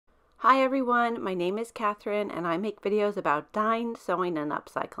Hi everyone, my name is Catherine and I make videos about dyeing, sewing, and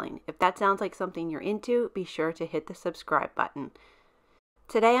upcycling. If that sounds like something you're into, be sure to hit the subscribe button.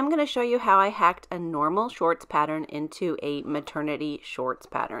 Today I'm going to show you how I hacked a normal shorts pattern into a maternity shorts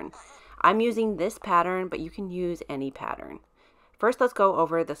pattern. I'm using this pattern, but you can use any pattern. First, let's go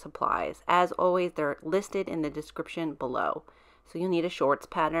over the supplies. As always, they're listed in the description below. So you'll need a shorts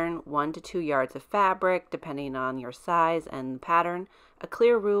pattern, 1 to 2 yards of fabric, depending on your size and the pattern, a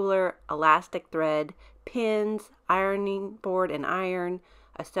clear ruler, elastic thread, pins, ironing board and iron,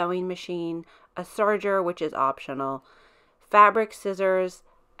 a sewing machine, a serger, which is optional, fabric, scissors,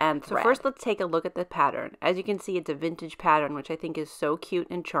 and thread. So first let's take a look at the pattern. As you can see, it's a vintage pattern, which I think is so cute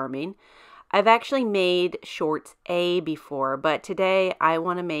and charming. I've actually made shorts A before, but today I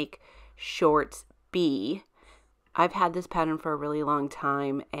want to make shorts B. I've had this pattern for a really long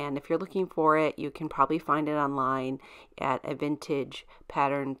time, and if you're looking for it, you can probably find it online at a vintage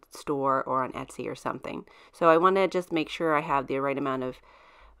pattern store or on Etsy or something. So I want to just make sure I have the right amount of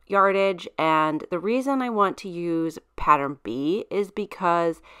yardage, and the reason I want to use pattern B is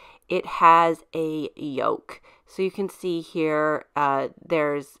because it has a yoke. So you can see here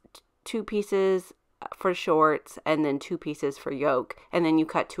there's 2 pieces for shorts and then 2 pieces for yoke, and then you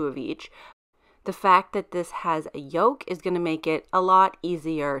cut 2 of each. The fact that this has a yoke is going to make it a lot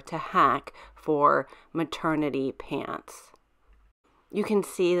easier to hack for maternity pants. You can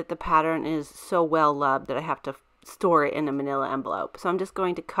see that the pattern is so well loved that I have to store it in a manila envelope. So I'm just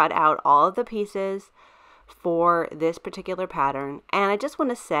going to cut out all of the pieces for this particular pattern. And I just want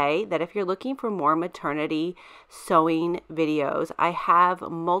to say that if you're looking for more maternity sewing videos, I have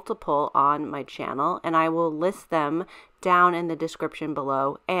multiple on my channel, and I will list them down in the description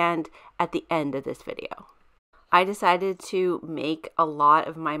below and at the end of this video. I decided to make a lot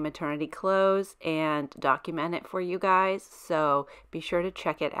of my maternity clothes and document it for you guys, so be sure to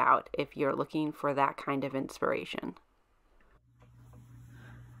check it out if you're looking for that kind of inspiration.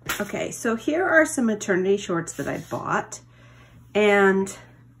 Okay, so here are some maternity shorts that I bought, and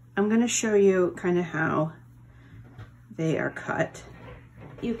I'm going to show you kind of how they are cut.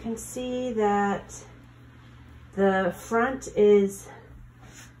 You can see that the front is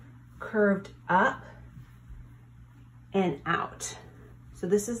curved up and out. So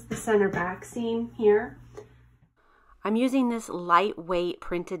this is the center back seam here. I'm using this lightweight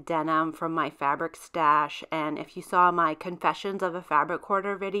printed denim from my fabric stash, and if you saw my Confessions of a Fabric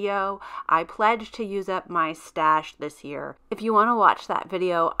Hoarder video, I pledged to use up my stash this year. If you want to watch that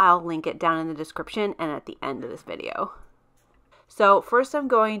video, I'll link it down in the description and at the end of this video. So first I'm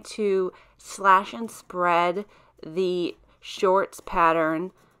going to slash and spread the shorts pattern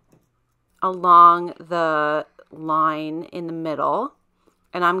along the line in the middle,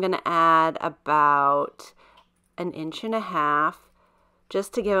 and I'm going to add about 1.5 inches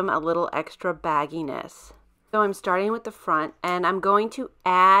just to give them a little extra bagginess. So I'm starting with the front, and I'm going to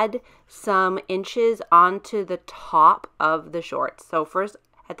add some inches onto the top of the shorts. So first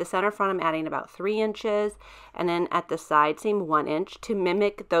at the center front I'm adding about 3 inches, and then at the side seam 1 inch to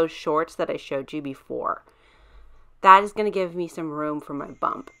mimic those shorts that I showed you before. That is going to give me some room for my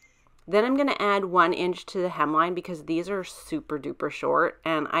bump. Then I'm going to add 1 inch to the hemline because these are super duper short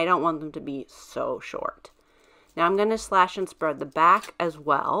and I don't want them to be so short. Now I'm going to slash and spread the back as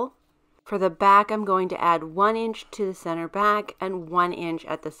well. For the back, I'm going to add 1 inch to the center back and 1 inch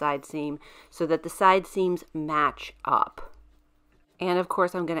at the side seam so that the side seams match up. And of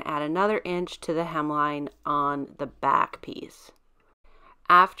course, I'm going to add another inch to the hemline on the back piece.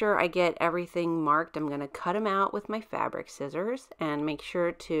 After I get everything marked, I'm going to cut them out with my fabric scissors and make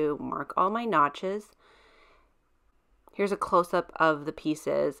sure to mark all my notches. Here's a close-up of the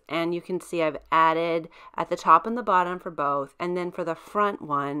pieces, and you can see I've added at the top and the bottom for both, and then for the front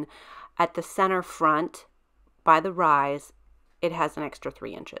one, at the center front by the rise, it has an extra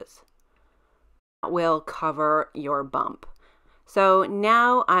 3 inches. That will cover your bump. So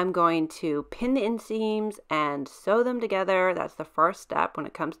now I'm going to pin the inseams and sew them together. That's the first step when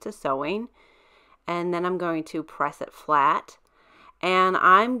it comes to sewing. And then I'm going to press it flat. And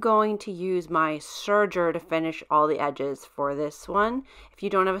I'm going to use my serger to finish all the edges for this one. If you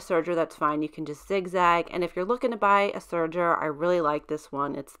don't have a serger, that's fine. You can just zigzag. And if you're looking to buy a serger, I really like this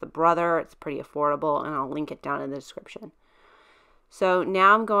one. It's the Brother. It's pretty affordable, and I'll link it down in the description. So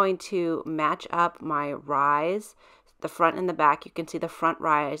now I'm going to match up my rise, the front and the back. You can see the front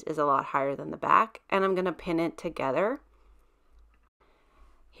rise is a lot higher than the back, and I'm going to pin it together.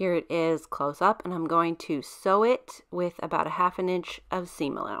 Here it is close up, and I'm going to sew it with about 1/2 inch of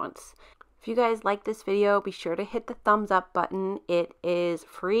seam allowance. If you guys like this video, be sure to hit the thumbs up button. It is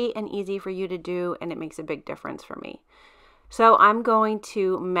free and easy for you to do, and it makes a big difference for me. So I'm going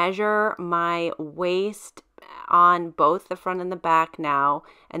to measure my waist on both the front and the back now,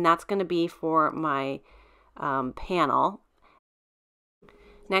 and that's going to be for my panel.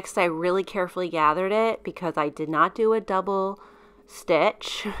 Next, I really carefully gathered it because I did not do a double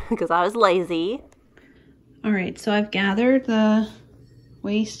stitch because I was lazy. All right, so I've gathered the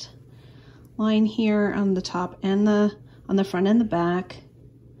waist line here on the top and on the front and the back,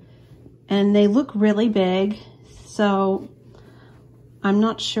 and they look really big, so I'm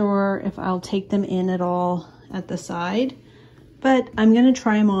not sure if I'll take them in at all at the side, but I'm gonna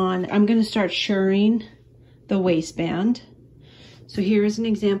try them on. I'm gonna start shirring the waistband. So here is an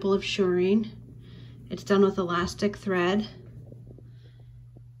example of shirring. It's done with elastic thread.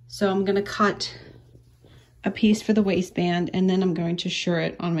 So I'm gonna cut a piece for the waistband, and then I'm going to shirr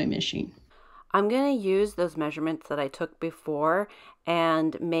it on my machine. I'm going to use those measurements that I took before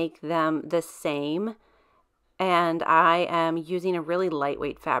and make them the same. And I am using a really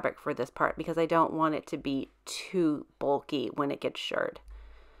lightweight fabric for this part because I don't want it to be too bulky when it gets shirred.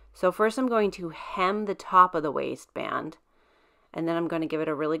 So first I'm going to hem the top of the waistband, and then I'm going to give it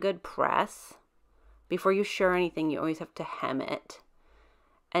a really good press. Before you shirr anything, you always have to hem it.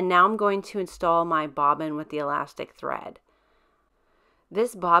 And now I'm going to install my bobbin with the elastic thread.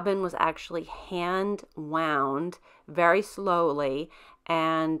 This bobbin was actually hand wound very slowly,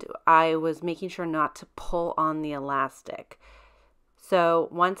 and I was making sure not to pull on the elastic. So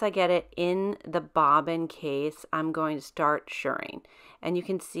once I get it in the bobbin case, I'm going to start shirring. And you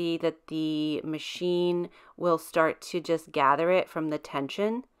can see that the machine will start to just gather it from the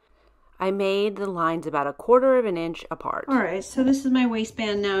tension. I made the lines about 1/4 of an inch apart. All right, so this is my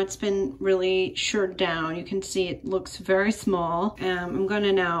waistband now. It's been really shirred down. You can see it looks very small. I'm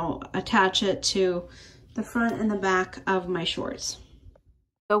gonna now attach it to the front and the back of my shorts.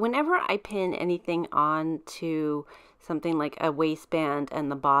 So whenever I pin anything onto something like a waistband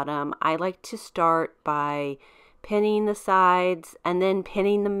and the bottom, I like to start by pinning the sides and then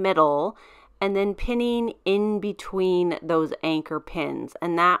pinning the middle, and then pinning in between those anchor pins,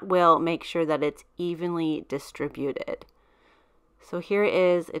 and that will make sure that it's evenly distributed. So here it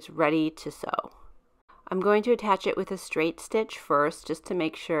is, it's ready to sew. I'm going to attach it with a straight stitch first just to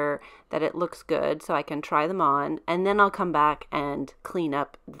make sure that it looks good so I can try them on, and then I'll come back and clean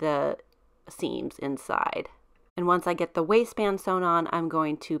up the seams inside. And once I get the waistband sewn on, I'm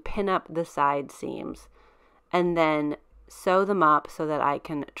going to pin up the side seams and then sew them up so that I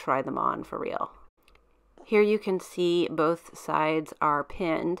can try them on for real. Here you can see both sides are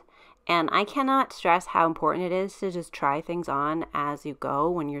pinned, and I cannot stress how important it is to just try things on as you go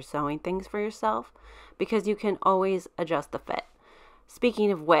when you're sewing things for yourself, because you can always adjust the fit.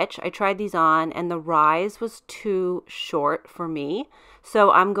 Speaking of which, I tried these on and the rise was too short for me,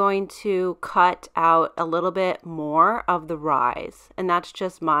 so I'm going to cut out a little bit more of the rise, and that's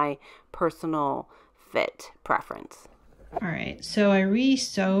just my personal fit preference. All right, so I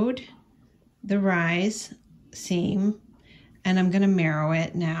re-sewed the rise seam, and I'm gonna marrow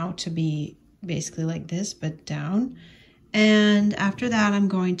it now to be basically like this, but down. And after that, I'm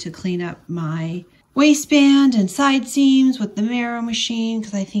going to clean up my waistband and side seams with the marrow machine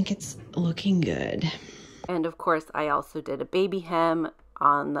because I think it's looking good. And of course, I also did a baby hem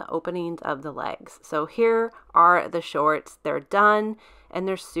on the openings of the legs. So here are the shorts. They're done and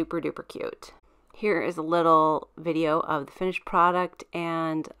they're super duper cute. Here is a little video of the finished product,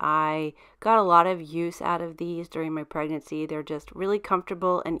 and I got a lot of use out of these during my pregnancy. They're just really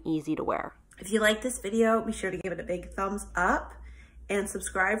comfortable and easy to wear. If you like this video, be sure to give it a big thumbs up and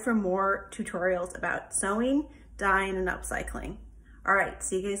subscribe for more tutorials about sewing, dyeing, and upcycling. All right,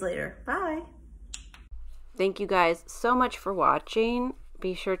 see you guys later. Bye. Thank you guys so much for watching.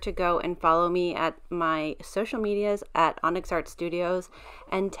 Be sure to go and follow me at my social medias at Onyx Art Studios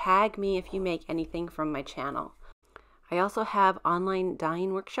and tag me if you make anything from my channel. I also have online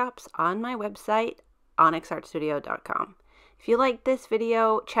dyeing workshops on my website, onyxartstudio.com. If you like this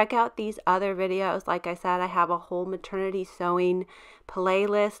video, check out these other videos. Like I said, I have a whole maternity sewing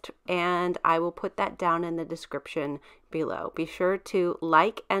playlist, and I will put that down in the description below. Be sure to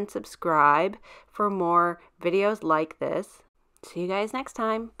like and subscribe for more videos like this. See you guys next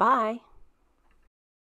time. Bye.